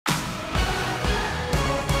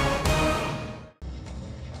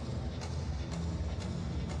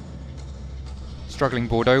Struggling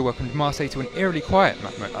Bordeaux welcomed Marseille to an eerily quiet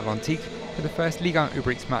MATMUT Atlantique for the first Ligue 1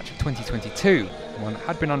 Ubrix match of 2022, one that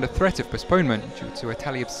had been under threat of postponement due to a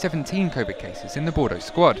tally of 17 COVID cases in the Bordeaux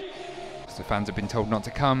squad. As the fans had been told not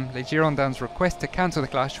to come, Les Girondins' request to cancel the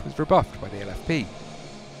clash was rebuffed by the LFP.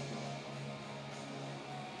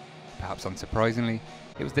 Perhaps unsurprisingly,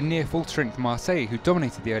 it was the near full-strength Marseille who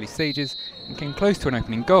dominated the early stages and came close to an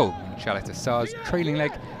opening goal when CALETA-CAR's trailing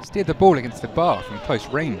leg steered the ball against the bar from close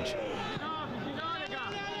range.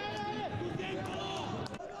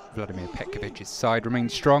 Vladimir Petkovic's side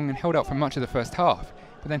remained strong and held out for much of the first half,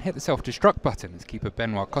 but then hit the self-destruct button as keeper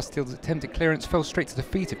Benoit COSTIL's attempted clearance fell straight to the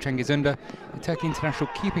feet of Cengiz, the Turkey international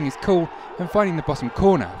keeping his cool and finding the bottom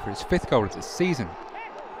corner for his 5th goal of this season.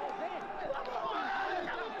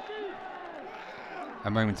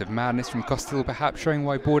 A moment of madness from COSTIL, perhaps showing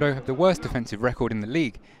why Bordeaux have the worst defensive record in the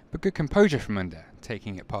league, but good composure from ÜNDER,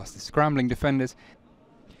 taking it past the scrambling defenders.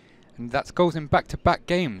 And that's goals in back-to-back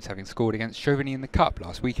games, having scored against Jovigny in the Cup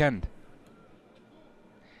last weekend.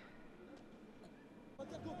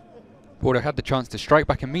 Bordeaux had the chance to strike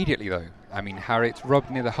back immediately though. Harit robbed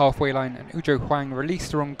near the halfway line and HWANG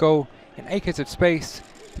released the wrong goal in acres of space,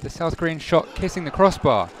 with the South Korean shot kissing the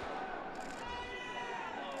crossbar.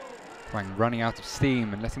 Hwang running out of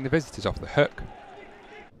steam and letting the visitors off the hook.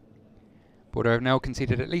 Bordeaux have now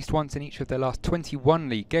conceded at least once in each of their last 21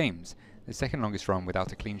 league games, the second longest run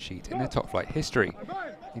without a clean sheet in their top-flight history.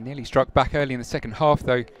 They nearly struck back early in the second half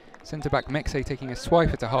though, centre-back MEXER taking a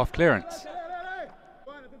swipe at a half clearance.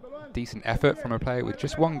 Decent effort from a player with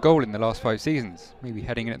just 1 goal in the last 5 seasons, maybe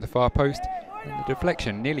heading in at the far post, and the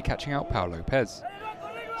deflection nearly catching out Paul Lopez.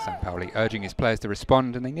 Sampaoli urging his players to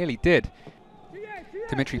respond, and they nearly did.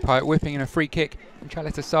 Dimitri Payet whipping in a free kick, and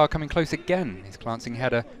CALETA-CAR coming close again, his glancing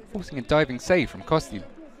header forcing a diving save from COSTIL.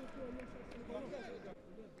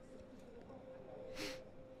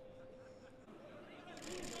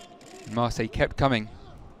 Marseille kept coming.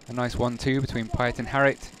 A nice 1-2 between Payet and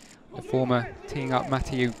Harit. The former teeing up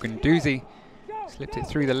Mathieu Guendouzi, slipped it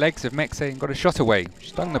through the legs of MEXER and got a shot away, which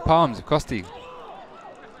stung the palms of COSTIL.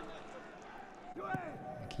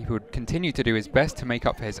 The keeper would continue to do his best to make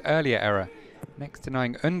up for his earlier error, next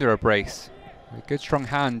denying ÜNDER a brace, with a good strong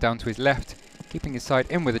hand down to his left, keeping his side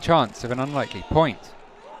in with a chance of an unlikely point.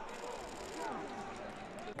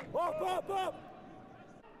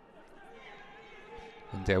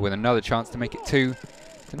 ÜNDER with another chance to make it 2,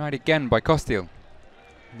 denied again by COSTIL.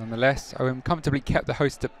 Nonetheless, OM comfortably kept the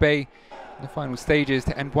hosts at bay in the final stages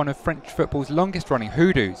to end one of French football's longest running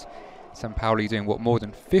hoodoos. Sampaoli doing what more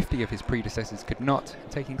than 50 of his predecessors could not,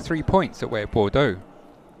 taking 3 points away at Bordeaux.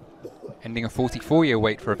 Ending a 44-year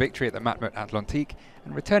wait for a victory at the MATMUT Atlantique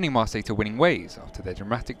and returning Marseille to winning ways after their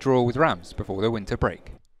dramatic draw with Reims before the winter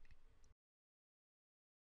break.